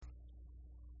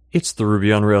It's the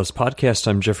Ruby on Rails podcast.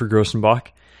 I'm Jeffrey Grossenbach.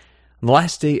 On the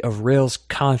last day of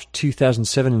RailsConf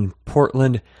 2007 in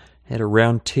Portland, I had a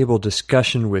roundtable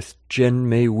discussion with Jen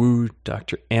May Wu,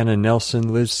 Dr. Anna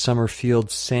Nelson, Liz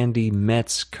Summerfield, Sandy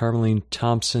Metz, Carmelyne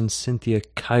Thompson, Cynthia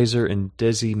Kaiser, and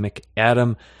Desi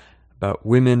McAdam about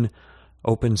women,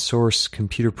 open source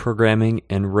computer programming,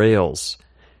 and Rails.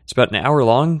 It's about an hour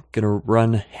long. Going to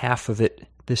run half of it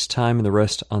this time and the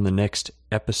rest on the next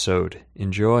episode.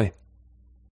 Enjoy.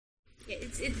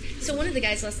 So one of the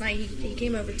guys last night, he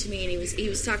came over to me and he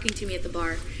was talking to me at the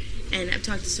bar, and I've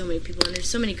talked to so many people, and there's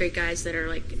so many great guys that are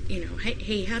like,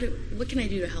 hey, what can I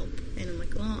do to help? And I'm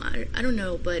like, well, I don't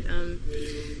know, but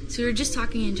so we were just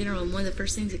talking in general, and one of the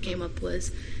first things that came up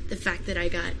was the fact that I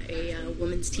got a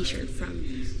woman's T-shirt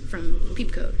from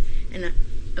Peep Code, and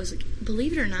I was like,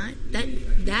 believe it or not,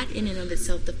 that in and of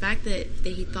itself, the fact that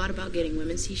he thought about getting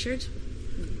women's T-shirts,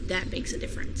 that makes a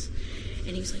difference.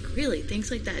 And he was like, really?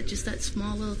 Things like that? Just that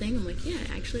small little thing? I'm like, yeah,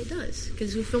 actually it does.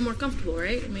 Because we feel more comfortable,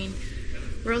 right? I mean,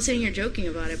 we're all sitting here joking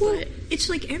about it, well, but... it's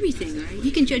like everything, right?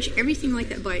 You can judge everything like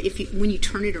that by when you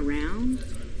turn it around,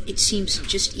 it seems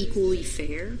just equally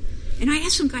fair. And I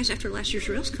asked some guys after last year's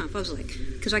RailsConf, I was like,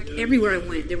 because everywhere I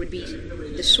went, there would be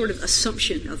this sort of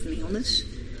assumption of maleness.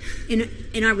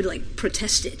 And I would, like,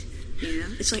 protest it, you know?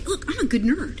 It's like, look, I'm a good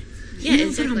nerd. Yeah,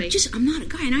 exactly. I'm not a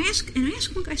guy. And I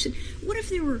asked one guy, I said, what if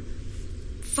there were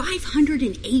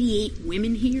 588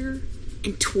 women here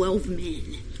and 12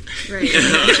 men? Right.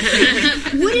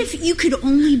 What if you could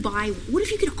only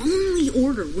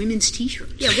order women's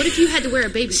T-shirts? Yeah, what if you had to wear a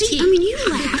baby tee? tee? I mean, you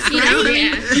laugh, right?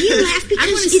 Yeah. You laugh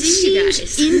because it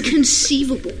seems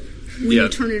inconceivable when you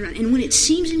turn it around. And when it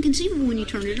seems inconceivable when you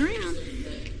turn it around,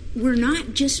 we're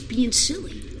not just being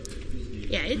silly.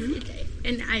 Yeah,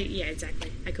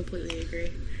 exactly. I completely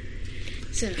agree.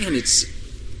 So, and it's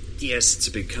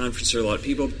a big conference for a lot of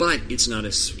people, but it's not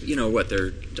as, I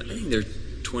think they're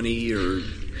 20 or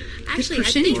actually, I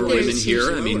think more women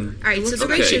here. I mean, all right, so the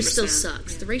ratio still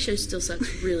sucks. The ratio still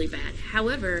sucks really bad.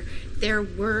 However, there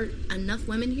were enough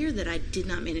women here that I did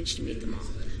not manage to meet them all.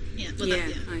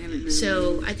 I haven't.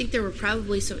 So I think there were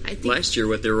probably last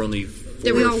year, there were only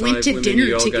 4 we or all 5 went to women. dinner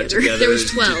We all together. got together. There was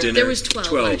 12. Dinner. There was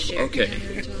 12 last year.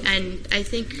 Okay. And I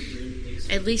think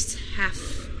at least half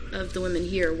of the women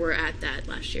here were at that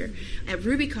last year. At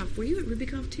RubyConf, were you at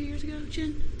RubyConf 2 years ago,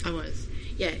 Jen? I was.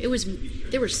 Yeah,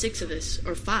 there were 6 of us,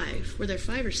 or 5. Were there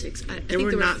 5 or 6? I think there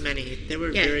were not many. There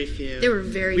were very few. There were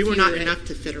very few. We were not enough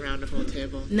to fit around a whole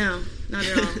table. No, not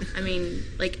at all. I mean,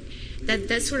 like,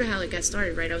 that's sort of how it got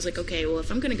started, right? I was like, okay, well, if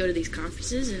I'm going to go to these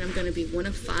conferences and I'm going to be one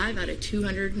of 5 out of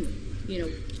 200,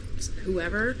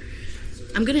 whoever,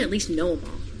 I'm going to at least know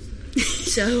them all.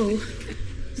 So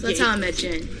that's how I met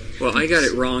Jen. Well, I got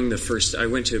it wrong I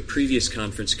went to a previous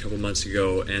conference a couple months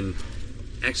ago, and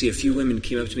actually a few women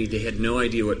came up to me. They had no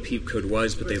idea what Peep Code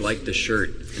was, but they liked the shirt.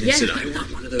 And they said, I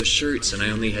want one of those shirts, and I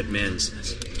only had men's. And I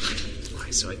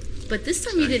said, why? But this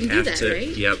time you didn't do that, right?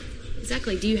 Yep.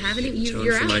 Exactly. Do you have any?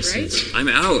 You're out, right? Sins. I'm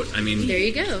out. I mean... There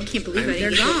you go. I can't believe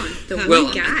they're gone.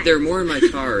 Well, they're more in my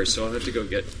car, so I'll have to go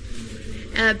get...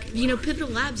 Pivotal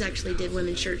Labs actually did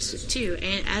women's shirts too,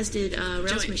 and as did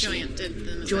Rails Machine. Joyent did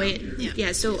them as Joyent, well.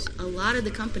 yeah. So a lot of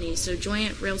the companies, so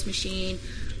Joyent, Rails Machine,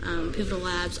 Pivotal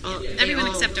Labs, everyone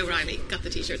except O'Reilly got the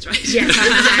T-shirts right. Yeah,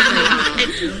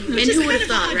 exactly. and who would have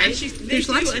thought, right? They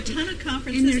do a ton of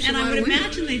conferences, and I would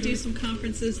imagine they do some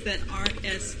conferences that aren't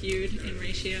as skewed in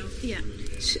ratio. Yeah.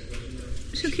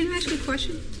 So can I ask you a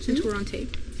question, since we're on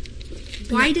tape?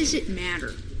 Why does it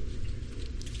matter?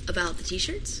 About the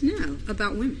T-shirts? No,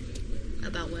 about women.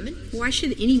 About women? Why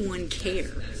should anyone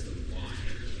care?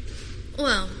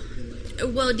 Well,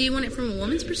 do you want it from a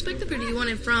woman's perspective, or do you want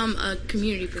it from a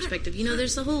community perspective?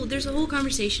 There's a whole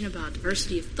conversation about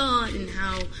diversity of thought and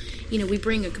how, we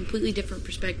bring a completely different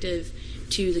perspective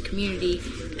to the community.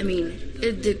 I mean,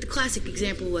 the classic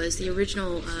example was the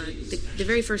original, the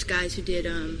very first guys who did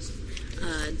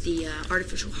the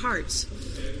artificial hearts.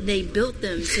 They built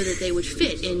them so that they would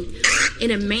fit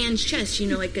in a man's chest,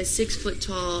 like a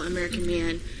 6-foot-tall American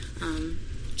man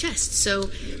chest. So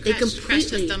they crash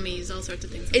test dummies, all sorts of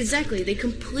things. Exactly. They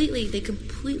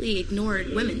completely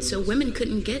ignored women. So women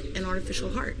couldn't get an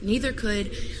artificial heart. Neither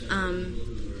could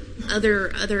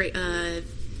other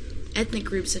ethnic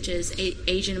groups such as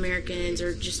Asian Americans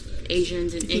or just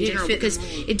Asians in general, because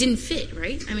it didn't fit,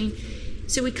 right? I mean.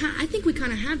 So I think we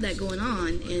kind of have that going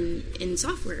on in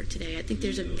software today. I think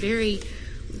there's a very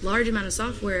large amount of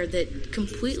software that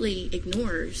completely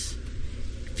ignores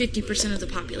 50% of the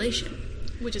population.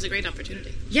 Which is a great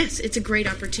opportunity. Yes, it's a great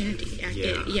opportunity.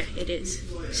 It is.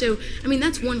 So, I mean,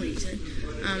 that's one reason.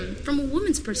 from a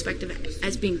woman's perspective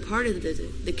as being part of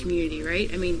the community,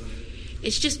 right? I mean,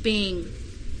 it's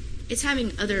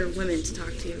having other women to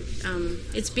talk to.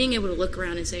 It's being able to look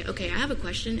around and say, okay, I have a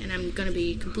question, and I'm going to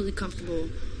be completely comfortable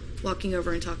walking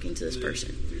over and talking to this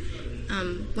person.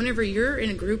 Whenever you're in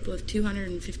a group of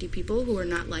 250 people who are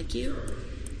not like you,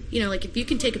 like if you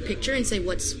can take a picture and say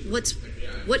what's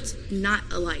not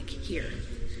alike here,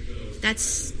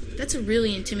 that's a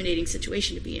really intimidating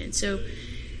situation to be in. So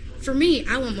for me,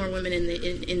 I want more women in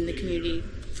the community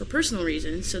for personal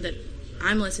reasons, so that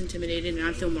I'm less intimidated and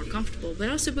I feel more comfortable, but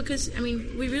also because, we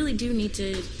really do need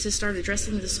to start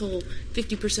addressing this whole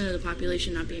 50% of the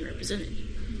population not being represented.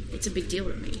 It's a big deal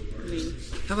to me.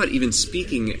 How about even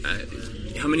speaking?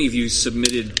 How many of you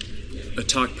submitted a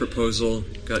talk proposal,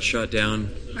 got shot down?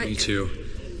 Me too.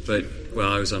 But,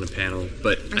 I was on a panel.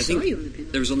 But I think you on the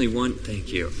panel. There was only one.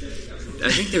 Thank you. I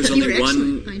think there was only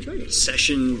one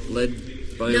session led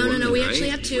by a woman, No, we right? actually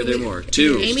have two. Were there more?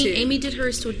 Two. Amy did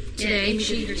hers today.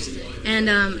 And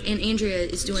Andrea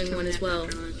is doing one as well.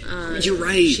 You're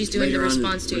right. She's doing the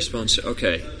response to.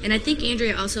 Okay. And I think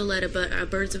Andrea also led a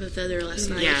Birds of a Feather last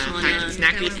night. Yeah, on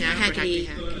Hackety.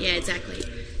 Yeah, exactly.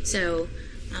 So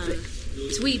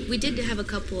we did have a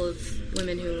couple of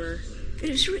women who were.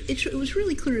 It was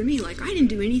really clear to me, like, I didn't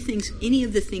do any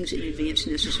of the things in advance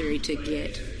necessary to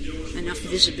get enough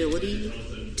visibility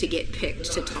to get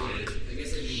picked to talk.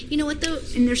 You know what, though?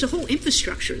 And there's a whole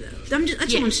infrastructure, though.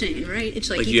 That's what I'm saying, right?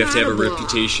 It's like you have to have a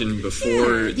reputation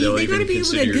before they'll even consider your topic. They got to be able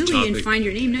to GUI and find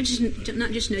your name, not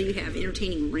just know you have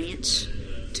entertaining rants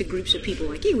to groups of people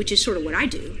like you, which is sort of what I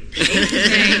do.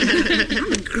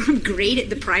 I'm great at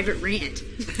the private rant.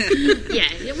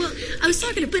 Yeah. Well, I was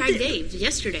talking to Pride Dave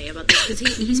yesterday about this because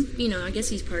he's, I guess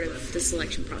he's part of the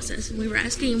selection process, and we were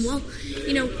asking him, well,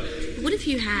 what if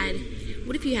you had,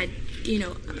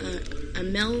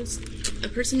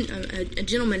 a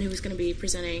gentleman who was going to be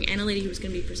presenting, and a lady who was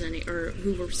going to be presenting, or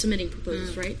who were submitting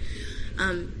proposals, right?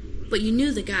 But you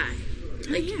knew the guy.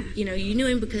 Like, you knew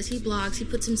him because he blogs, he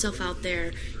puts himself out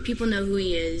there, people know who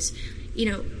he is.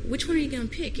 Which one are you going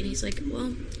to pick? And he's like,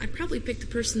 well, I'd probably pick the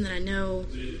person that I know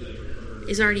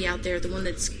is already out there, the one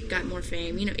that's got more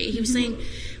fame. He was saying,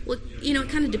 well, it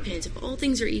kind of depends. If all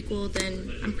things are equal,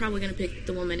 then I'm probably going to pick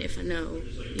the woman if I know,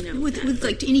 With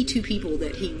like any two people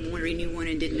that he knew one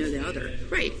and didn't know the other.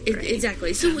 Right.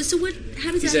 Exactly. So what,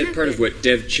 how does that happen? Is that part of what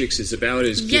Devchix is about,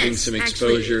 is giving some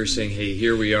exposure, saying, hey,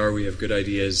 here we are, we have good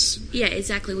ideas? Yeah,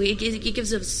 exactly. It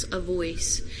gives us a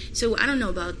voice. So I don't know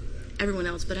about everyone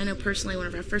else, but I know personally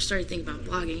whenever I first started thinking about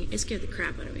blogging, it scared the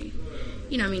crap out of me.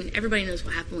 Everybody knows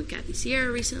what happened with Kathy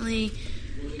Sierra recently.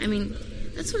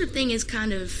 That sort of thing is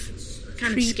kind of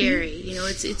scary.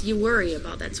 It's you worry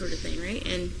about that sort of thing, right?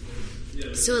 And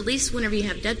so at least whenever you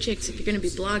have Devchix, if you're going to be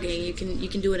blogging, you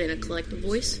can do it in a collective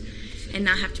voice and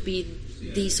not have to be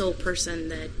the sole person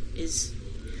that is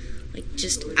like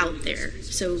just out there,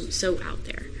 so out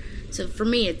there. So for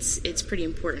me, it's pretty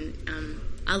important.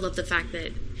 I love the fact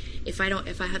that if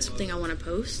I have something I want to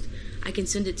post, I can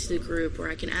send it to the group, or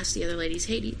I can ask the other ladies,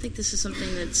 hey, do you think this is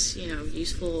something that's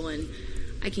useful? And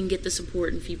I can get the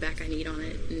support and feedback I need on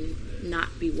it and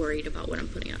not be worried about what I'm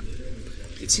putting out.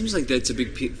 It seems like that's a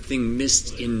big thing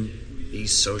missed in the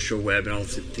social web and all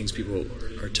the things people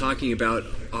are talking about.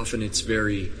 Often it's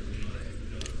very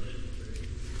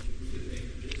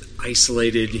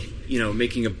isolated.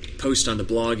 Making a post on the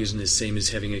blog isn't the same as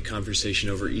having a conversation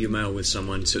over email with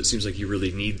someone, so it seems like you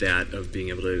really need that, of being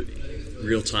able to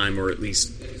real time, or at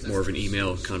least more of an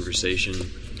email conversation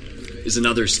is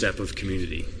another step of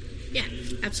community. Yeah,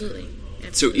 absolutely.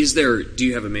 So do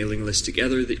you have a mailing list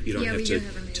together that you don't have to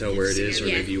tell where it is, or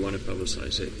maybe you want to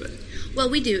publicize it? But well,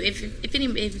 we do.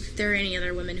 If there are any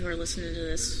other women who are listening to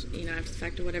this, after the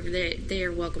fact or whatever, they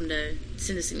are welcome to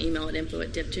send us an email at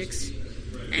info@Devchix.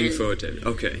 Info@Devchix.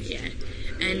 Okay. Yeah,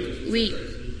 and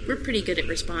we're pretty good at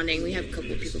responding. We have a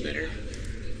couple of people that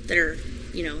are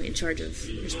in charge of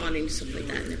responding to stuff like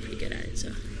that, and they're pretty good at it.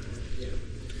 So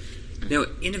now,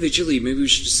 individually, maybe we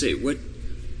should say what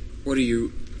are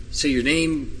you? Say your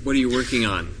name. What are you working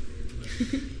on?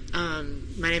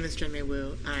 My name is Jen May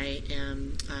Wu. I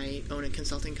own a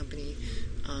consulting company,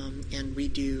 and we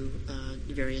do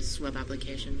various web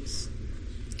applications.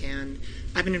 And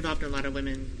I've been involved in a lot of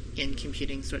women in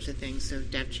computing sorts of things, so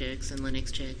Devchix and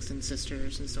Linux Chicks and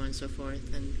Sisters and so on and so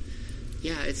forth. And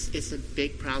yeah, it's a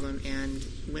big problem, and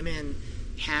women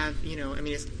have,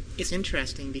 it's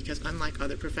interesting because unlike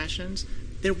other professions,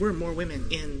 there were more women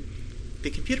in the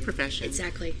computer profession.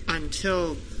 Exactly.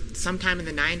 Until sometime in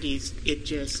the 90s, it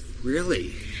just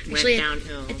really went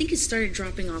downhill. I think it started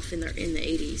dropping off in the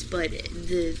 80s, but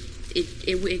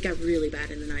it got really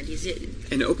bad in the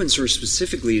 90s. And open source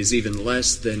specifically is even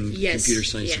less than computer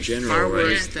science in general, far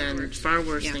right?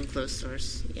 worse than closed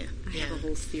source. Yeah. I have a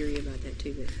whole theory about that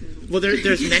too. But well,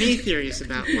 there's many theories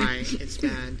about why it's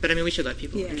bad, but I mean, we should let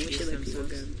people introduce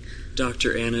themselves.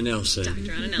 Dr. Anna Nelson.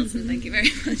 Dr. Anna Nelson, thank you very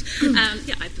much.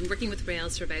 I've been working with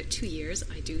Rails for about 2 years.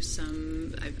 I've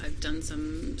done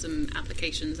some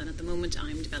applications, and at the moment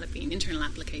I'm developing internal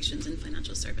applications in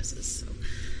financial services. So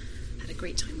I had a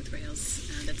great time with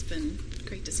Rails, and it's been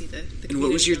great to see the And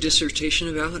what was your dissertation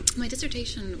about? My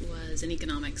dissertation was in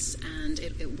economics, and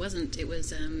it was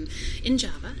in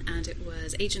Java, and it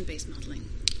was agent-based modeling,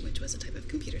 which was a type of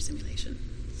computer simulation.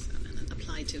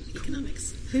 Applied to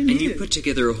economics. And you put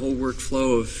together a whole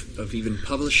workflow of even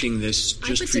publishing this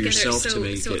just for yourself to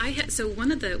make it. So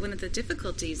one of the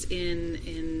difficulties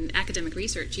in academic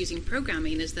research using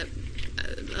programming is that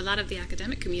a lot of the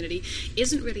academic community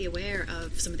isn't really aware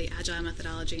of some of the agile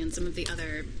methodology and some of the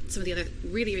other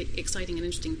really exciting and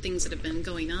interesting things that have been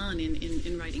going on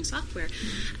in writing software.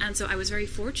 And so I was very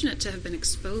fortunate to have been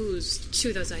exposed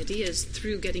to those ideas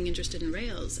through getting interested in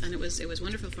Rails, and it was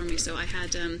wonderful for me. So I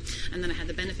had and then I had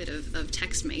the benefit of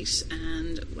TextMate,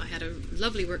 and I had a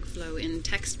lovely workflow in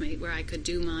TextMate where I could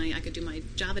do my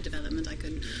Java development, I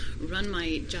could run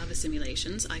my Java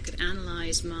simulations, I could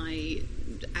analyze my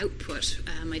output,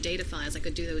 my data files. I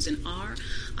could do those in R.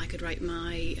 I could write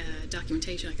my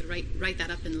documentation. I could write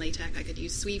that up in LaTeX. I could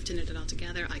use Sweave to knit it all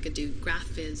together. I could do graph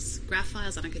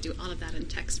files, and I could do all of that in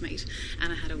TextMate.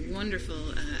 And I had a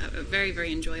wonderful, a very,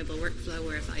 very enjoyable workflow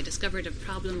where if I discovered a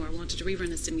problem or wanted to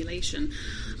rerun a simulation,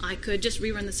 I could just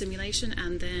rerun the simulation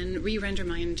and then re-render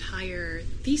my entire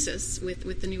thesis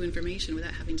with the new information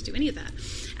without having to do any of that.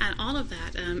 And all of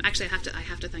that, actually, I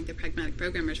have to thank the Pragmatic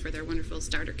Programmers for their wonderful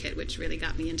starter kit, which really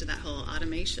got me into that whole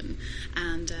automation.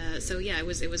 And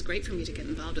it was great for me to get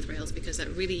involved with Rails because that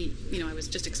really, I was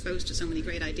just exposed to so many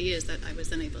great ideas that I was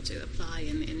then able to apply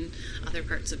in other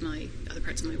parts of my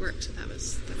work. So that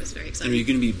was very exciting. And are you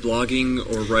going to be blogging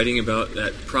or writing about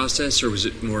that process, or was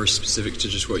it more specific to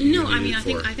just what you needed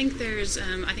it for? I think there's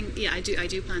I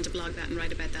do plan to blog that and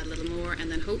write about that a little more,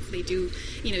 and then hopefully do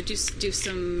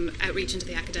some outreach into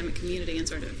the academic community and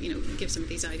sort of give some of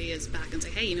these ideas back and say,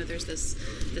 hey, there's this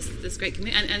great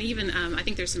community, and even I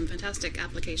think there's some fantastic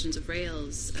applications of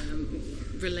Rails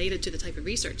related to the type of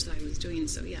research that I was doing.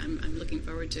 So yeah, I'm looking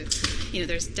forward to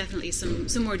there's definitely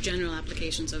some more general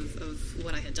applications of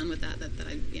what I had done with that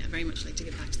I very much like to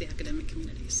give back to the academic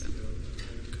community. So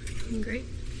great.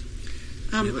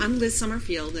 I'm Liz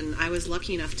Summerfield, and I was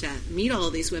lucky enough to meet all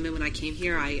of these women when I came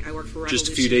here. I work for Revolution just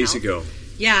a few days Health. ago.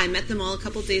 Yeah, I met them all a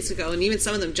couple of days ago, and even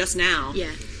some of them just now.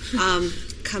 Yeah.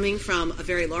 Coming from a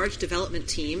very large development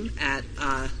team at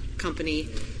a company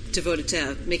devoted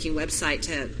to making website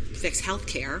to fix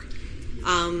healthcare.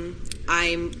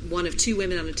 I'm one of 2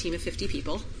 women on a team of 50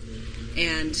 people,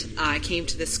 and I came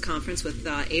to this conference with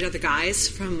 8 other guys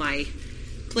from my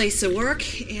place of work,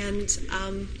 and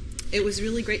it was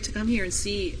really great to come here and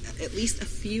see at least a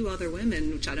few other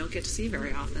women, which I don't get to see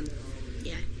very often.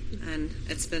 Yeah. And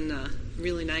it's been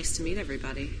really nice to meet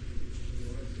everybody.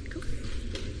 Cool.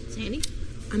 Sandy?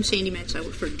 I'm Sandy Metz. I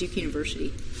work for Duke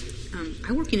University.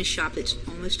 I work in a shop that's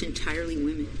almost entirely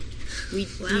women.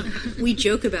 We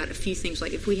joke about a few things,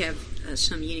 like if we have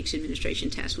some Unix administration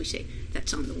task, we say,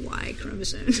 that's on the Y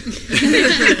chromosome.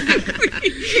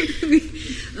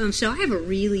 So I have a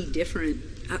really different...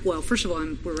 well, first of all,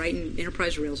 we're writing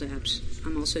enterprise Rails apps.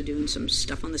 I'm also doing some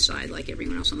stuff on the side like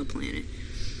everyone else on the planet.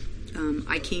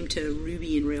 I came to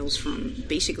Ruby and Rails from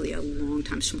basically a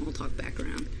long-time Smalltalk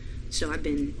background. So I've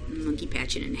been monkey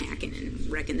patching and hacking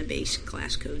and wrecking the base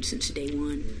class code since day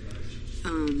one.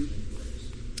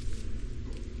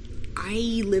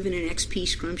 I live in an XP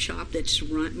Scrum shop that's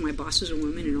run. My bosses are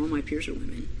women and all my peers are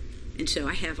women. And so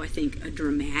I have, I think, a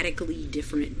dramatically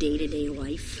different day-to-day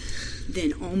life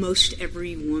than almost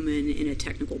every woman in a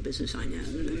technical business I know.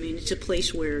 I mean, it's a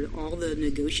place where all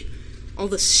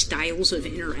the styles of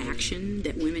interaction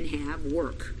that women have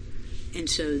work. And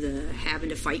so the having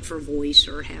to fight for voice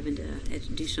or having to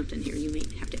do something here, you may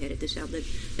have to edit this out, but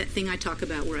that thing I talk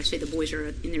about where I say the boys are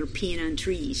in there peeing on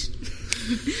trees.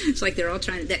 It's like they're all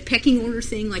trying to, that pecking order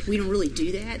thing, like we don't really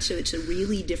do that, so it's a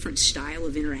really different style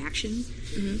of interaction.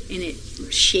 Mm-hmm. And it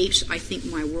shapes, I think,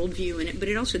 my worldview, but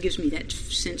it also gives me that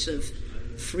sense of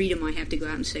freedom. I have to go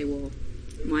out and say, well,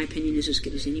 my opinion is as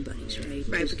good as anybody's, right?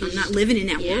 Because I'm not living in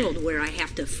that world where I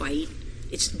have to fight.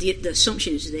 It's the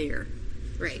assumption is there.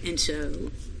 Right. And so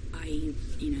I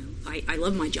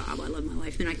love my job. I love my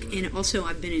life. And also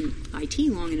I've been in IT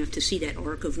long enough to see that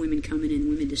arc of women coming in,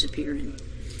 women disappearing.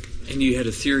 And you had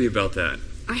a theory about that?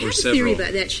 I have a theory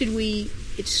about that. Should we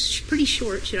it's pretty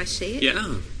short. Should I say it?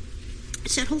 Yeah.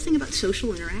 It's that whole thing about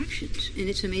social interactions, and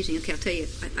it's amazing. Okay, I'll tell you.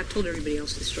 I've told everybody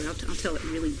else this story. I'll tell it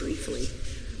really briefly.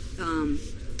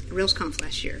 RailsConf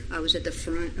last year, I was at the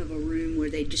front of a room where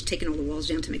they'd just taken all the walls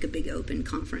down to make a big open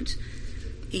conference,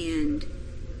 and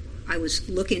I was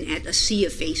looking at a sea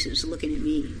of faces looking at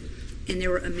me, and there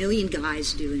were a million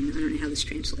guys doing, I don't know how this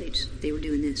translates, they were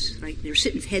doing this, right? They were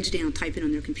sitting heads down, typing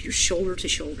on their computers, shoulder to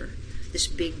shoulder, this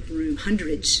big room,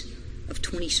 hundreds of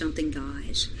 20-something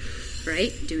guys,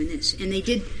 right, doing this. And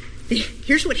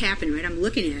here's what happened, right? I'm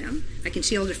looking at them. I can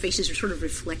see all their faces are sort of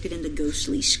reflected in the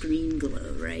ghostly screen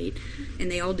glow, right?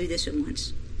 And they all do this at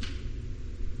once.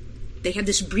 They have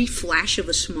this brief flash of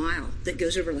a smile that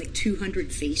goes over like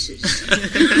 200 faces. They were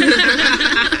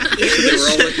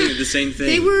all looking at the same thing.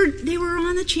 They were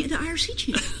on the IRC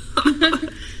channel.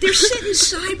 They're sitting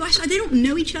side by side. They don't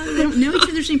know each other. They don't know each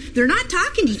other's name. They're not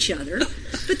talking to each other,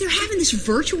 but they're having this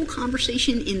virtual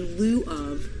conversation in lieu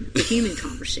of the human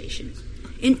conversation.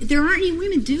 And there aren't any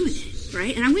women doing it,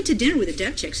 right? And I went to dinner with the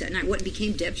Devchix that night, what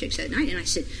became Devchix that night, and I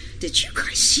said, did you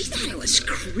guys see that? It was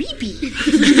creepy. And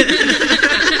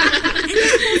the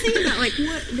whole thing about, like,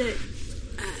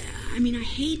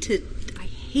 I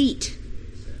hate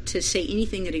to say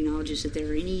anything that acknowledges that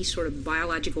there are any sort of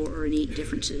biological or innate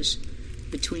differences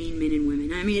between men and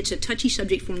women. I mean, it's a touchy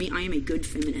subject for me. I am a good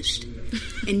feminist.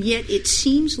 And yet it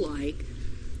seems like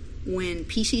when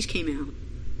PCs came out,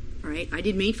 right? I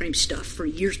did mainframe stuff for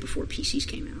years before PCs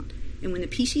came out. And when the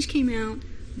PCs came out,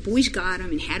 boys got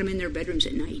them and had them in their bedrooms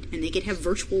at night, and they could have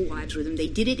virtual lives with them. They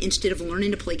did it instead of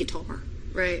learning to play guitar.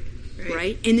 Right.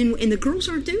 And the girls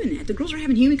aren't doing that. The girls are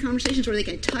having human conversations where they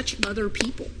can touch other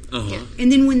people. Uh-huh.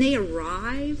 And then when they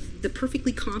arrive, the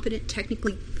perfectly competent,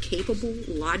 technically capable,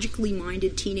 logically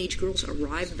minded teenage girls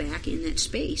arrive back in that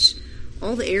space.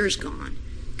 All the air is gone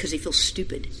because they feel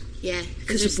stupid. Yeah,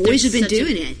 because the boys have been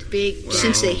doing it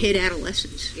since they hit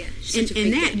adolescence. Yeah,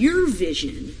 and that your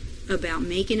vision about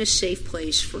making a safe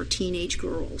place for teenage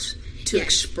girls to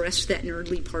express that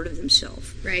nerdly part of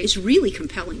themselves is really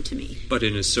compelling to me. But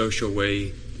in a social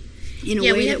way. In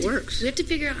a way that works. We have to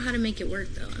figure out how to make it work,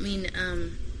 though. I mean,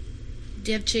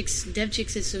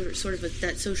 Devchix is sort of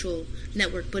that social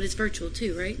network, but it's virtual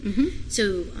too, right? Mm-hmm.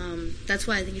 So that's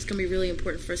why I think it's going to be really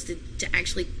important for us to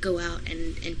actually go out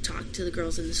and talk to the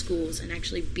girls in the schools and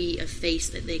actually be a face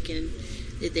that they can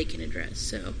address.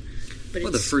 So,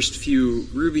 but the first few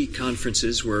Ruby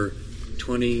conferences were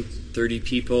 20, 30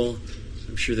 people.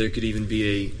 I'm sure there could even be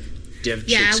a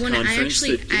Devchix conference.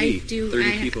 30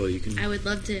 people. I would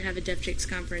love to have a Devchix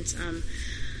conference. I'm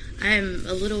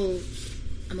a little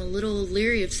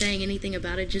leery of saying anything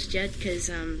about it just yet because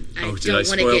I don't want to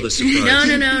get. The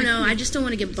surprise? No. I just don't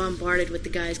want to get bombarded with the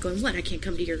guys going, "What? I can't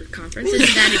come to your conference?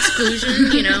 Isn't that exclusion?"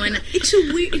 And it's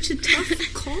a tough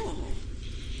call.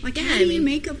 Like, how do you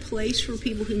make a place for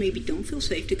people who maybe don't feel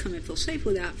safe to come and feel safe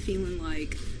without feeling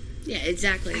like? Yeah,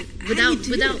 exactly. Without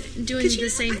doing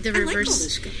the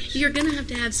reverse. Like you're going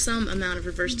to have some amount of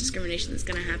reverse discrimination that's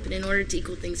going to happen in order to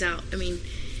equal things out. I mean,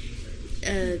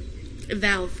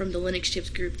 Val from the Linux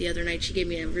Chips group the other night, she gave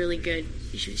me a really good.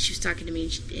 She was talking to me,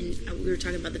 and we were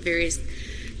talking about the various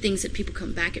things that people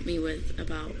come back at me with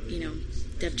about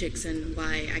Devchix and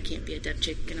why I can't be a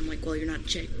Devchick, and I'm like, well, you're not a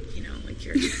chick, like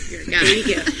you're a guy. There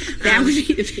you go. That would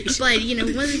be the basic. But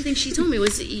one of the things she told me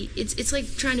was it's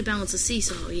like trying to balance a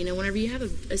seesaw. Whenever you have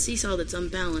a seesaw that's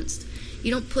unbalanced, you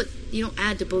don't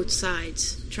add to both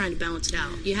sides trying to balance it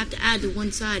out. You have to add to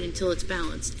one side until it's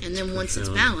balanced, and then once it's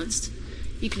balanced,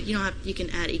 you can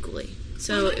add equally.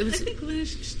 So I think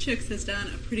Linux has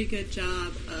done a pretty good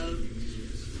job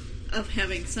of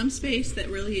having some space that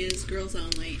really is girls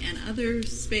only, and other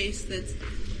space that's,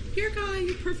 here, guy,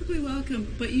 you're perfectly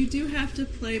welcome, but you do have to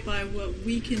play by what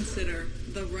we consider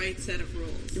the right set of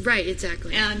rules. Right,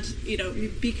 exactly. And,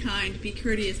 be kind, be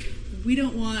courteous. We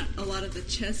don't want a lot of the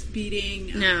chest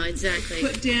beating. No, exactly.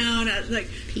 Put down,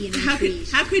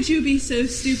 how could you be so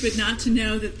stupid not to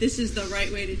know that this is the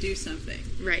right way to do something?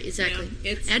 Right, exactly.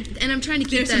 And I'm trying to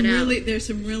keep that out. There's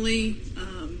some really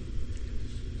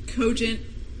cogent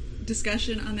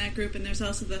discussion on that group, and there's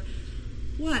also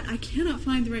I cannot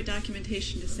find the right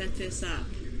documentation to set this up.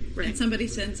 Right. And somebody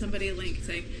sends somebody a link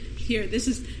saying, here,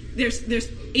 there's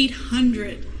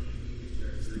 800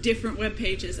 different web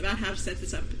pages about how to set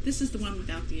this up, but this is the one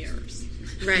without the errors.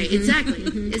 Right, exactly.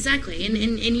 Exactly. And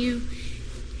you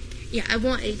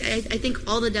I think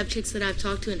all the Devchix that I've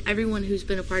talked to and everyone who's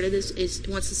been a part of this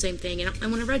wants the same thing.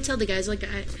 And whenever I tell the guys,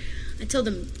 I tell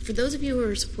them, for those of you who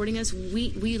are supporting us,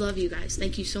 we love you guys.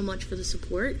 Thank you so much for the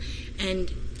support.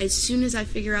 And as soon as I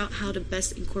figure out how to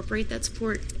best incorporate that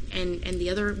support and the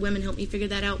other women help me figure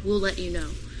that out, we'll let you know.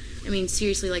 I mean,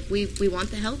 seriously, like, we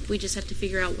want the help. We just have to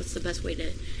figure out what's the best way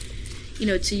to,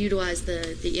 to utilize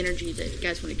the energy that you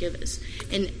guys want to give us.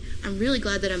 And I'm really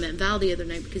glad that I met Val the other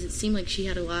night, because it seemed like she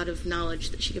had a lot of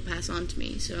knowledge that she could pass on to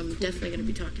me. So I'm definitely going to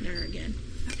be talking to her again.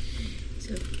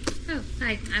 So. Oh,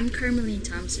 hi. I'm Carmelyne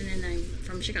Thompson, and I'm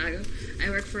from Chicago. I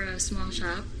work for a small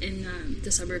shop in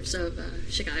the suburbs of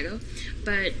Chicago,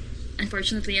 but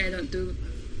unfortunately I don't do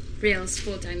Rails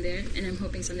full-time there, and I'm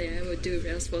hoping someday I would do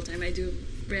Rails full-time. I do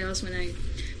Rails when I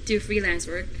do freelance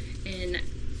work, and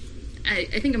I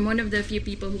think I'm one of the few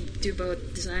people who do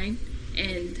both design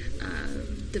and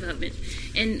development.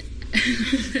 And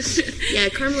yeah,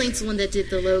 Carmelyne's the one that did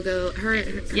the logo. Her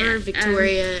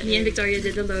Victoria. Me and Victoria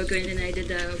did the logo, and then I did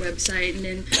the website. And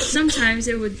then sometimes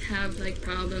it would have like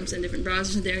problems in different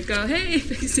browsers, and they would go, "Hey,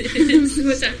 fix it.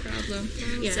 What's that problem?"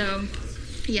 Yeah. So,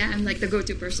 yeah, I'm like the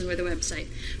go-to person with the website.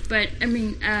 But I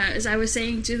mean, as I was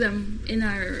saying to them in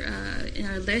our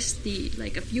list,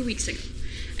 a few weeks ago,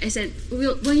 I said,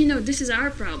 well, this is our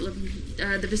problem,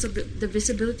 the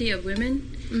visibility of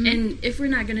women. Mm-hmm. And if we're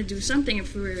not going to do something,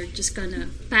 if we're just going to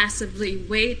passively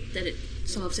wait that it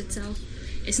solves itself,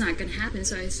 it's not going to happen.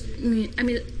 So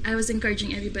I was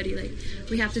encouraging everybody, like,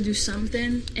 we have to do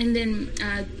something. And then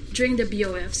during the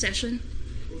BOF session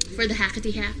for the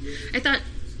Hackety Hack, I thought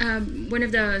one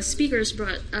of the speakers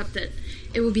brought up that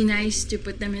it would be nice to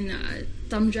put them in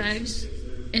thumb drives.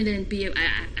 And then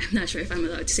I'm not sure if I'm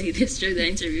allowed to say this during the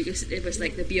interview because it was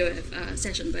like the BOF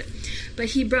session, but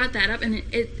he brought that up, and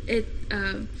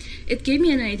it gave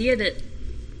me an idea that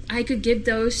I could give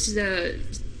those to the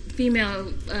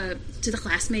female to the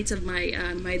classmates of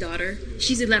my daughter.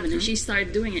 She's 11 and she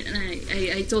started doing it, and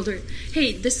I told her,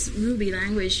 hey, this Ruby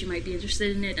language, you might be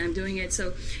interested in it. I'm doing it.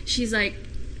 So she's like,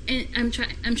 and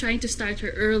I'm trying to start her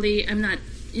early. I'm not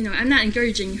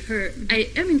encouraging her. I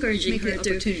am encouraging her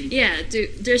to.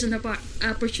 There's an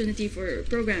opportunity for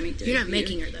programming. You're not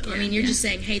making her though. Yeah, I mean, you're just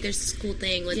saying, hey, there's this cool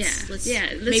thing. Let's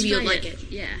maybe you'll like it.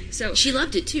 Yeah. So she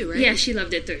loved it too, right? Yeah, she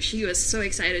loved it too. She was so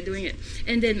excited doing it.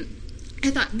 And then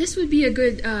I thought this would be a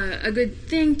good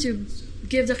thing to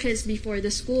give the kids before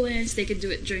the school ends. They could do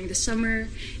it during the summer,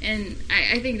 and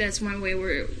I think that's one way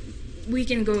where we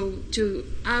can go to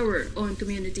our own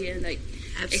community and like.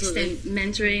 Absolutely. Extend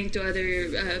mentoring to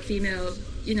other female,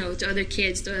 to other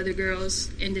kids, to other girls,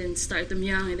 and then start them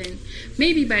young, and then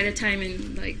maybe by the time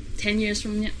in like 10 years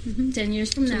from now,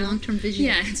 it's a long-term vision.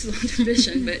 Yeah, it's a long-term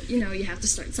vision, but you have to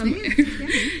start somewhere.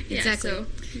 Yeah, exactly. So,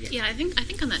 yeah, I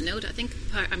think on that note,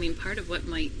 part of what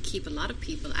might keep a lot of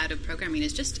people out of programming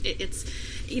is just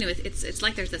it's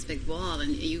like there's this big wall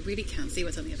and you really can't see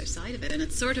what's on the other side of it, and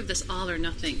it's sort of this all or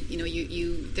nothing.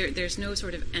 There's no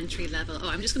sort of entry level. Oh,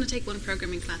 I'm just going to take one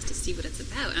programming class to see what it's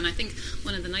about. And I think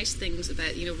one of the nice things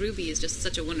about Ruby is just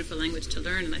such a wonderful language to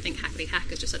learn, and I think Hackety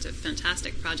Hack is just such a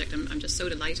fantastic project. I'm just so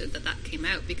delighted that came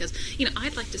out because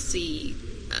I'd like to see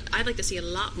a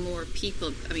lot more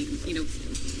people. I mean,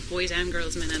 boys and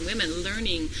girls, men and women,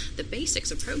 learning the basics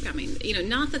of programming.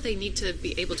 Not that they need to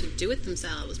be able to do it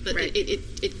themselves, but right.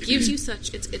 it gives you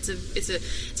such.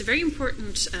 It's a very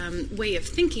important way of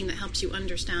thinking that helps you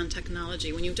understand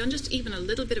technology. When you've done just even a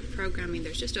little bit of programming,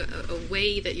 there's just a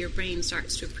way that your brain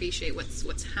starts to appreciate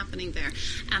what's happening there.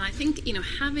 And I think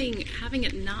having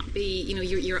it not be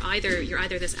you're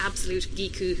either this absolute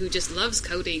geek who just loves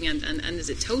coding and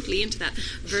is totally into that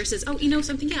versus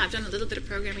something. Yeah, I've done a little bit of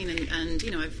programming and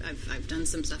I've done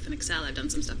some stuff in Excel, I've done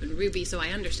some stuff in Ruby, so I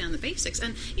understand the basics,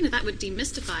 and that would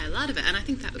demystify a lot of it, and I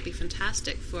think that would be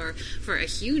fantastic for a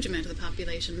huge amount of the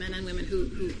population, men and women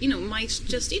who might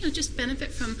just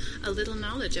benefit from a little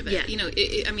knowledge of it.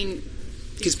 Yeah.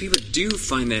 Because people do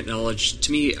find that knowledge.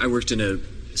 To me, I worked in a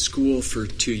school for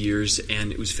 2 years,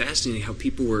 and it was fascinating how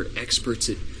people were experts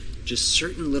at just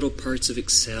certain little parts of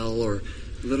Excel or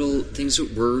little things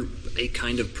that were a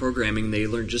kind of programming. They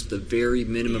learned just the very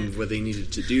minimum of what they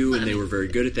needed to do, and they were very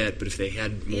good at that. But if they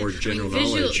had more general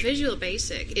knowledge, Visual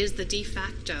Basic is the de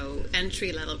facto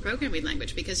entry level programming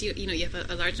language because you have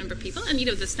a large number of people, and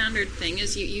the standard thing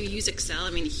is you use Excel. I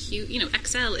mean,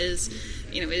 Excel is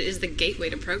the gateway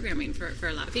to programming for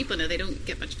a lot of people. Now they don't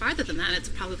get much farther than that, and it's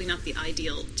probably not the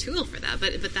ideal tool for that.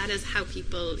 But that is how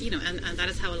people and that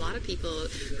is how a lot of people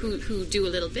who do a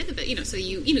little bit of it. So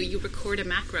you record a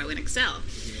macro in Excel.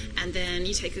 And then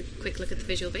you take a quick look at the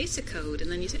Visual Basic code, and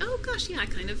then you say, "Oh gosh,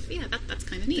 that's kind of neat.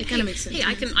 That kind of makes sense. Hey,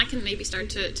 I can maybe start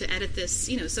to edit this,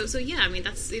 So yeah, I mean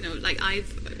that's like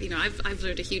I've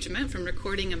learned a huge amount from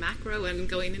recording a macro and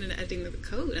going in and editing the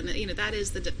code, and that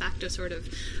is the de facto sort of.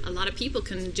 A lot of people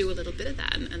can do a little bit of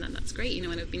that, and that's great,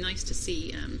 and it would be nice to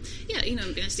see,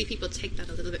 see people take that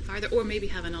a little bit farther, or maybe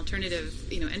have an alternative,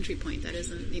 entry point that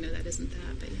isn't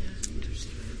that, but yeah.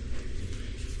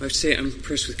 I have to say, I'm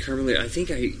impressed with Carmelyne. I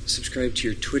think I subscribe to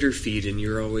your Twitter feed, and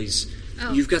you're always...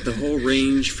 You've got the whole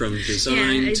range from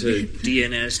design to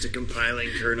DNS to compiling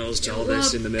kernels to all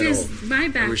this in the middle. My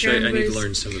background I need to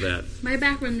learn some of that. My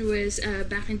background was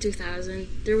back in 2000.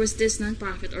 There was this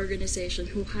nonprofit organization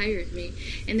who hired me,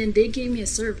 and then they gave me a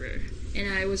server,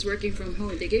 and I was working from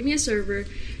home. They gave me a server.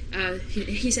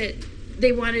 He said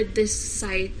they wanted this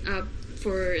site up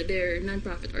for their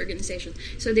nonprofit organization.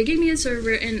 So they gave me a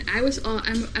server, and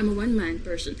I'm a one-man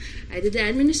person. I did the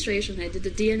administration, I did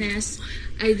the DNS,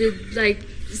 I did like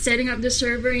setting up the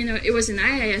server. It was an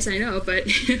IIS, I know, but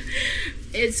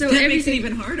that makes it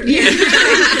even harder. Yeah.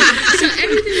 So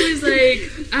everything was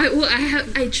like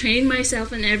I trained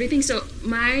myself and everything. So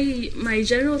my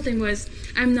general thing was,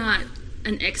 I'm not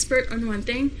an expert on one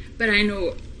thing, but I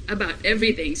know about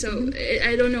everything. So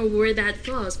I don't know where that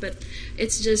falls, but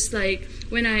it's just like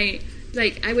when I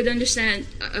would understand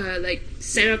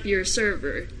set up your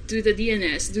server, do the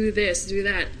DNS, do this, do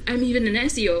that. I'm even an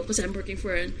SEO because I'm working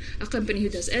for a company who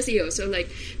does SEO. So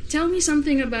tell me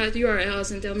something about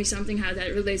URLs and tell me something how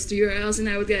that relates to URLs, and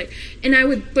I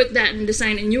would put that in the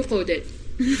sign and you code it.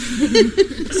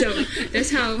 So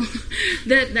that's how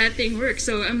that thing works.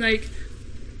 So I'm like,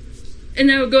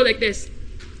 and I would go like this.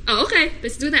 Oh, okay,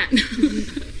 let's do that.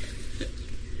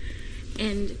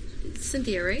 And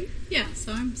Cynthia, right? Yeah,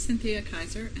 so I'm Cynthia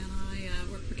Kaiser, and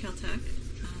I work for Caltech.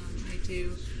 I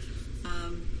do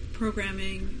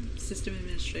programming, system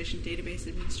administration, database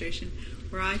administration.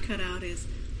 Where I cut out is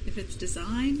if it's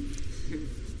design,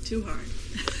 too hard.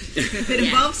 If it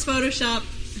involves Photoshop,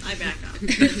 I back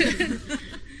up.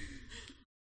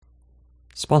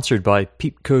 Sponsored by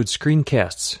Peep Code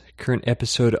Screencasts. Current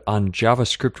episode on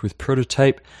JavaScript with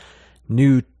Prototype.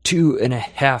 New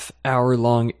 2.5 hour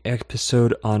long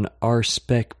episode on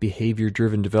RSpec behavior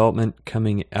driven development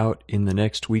coming out in the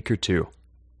next week or two.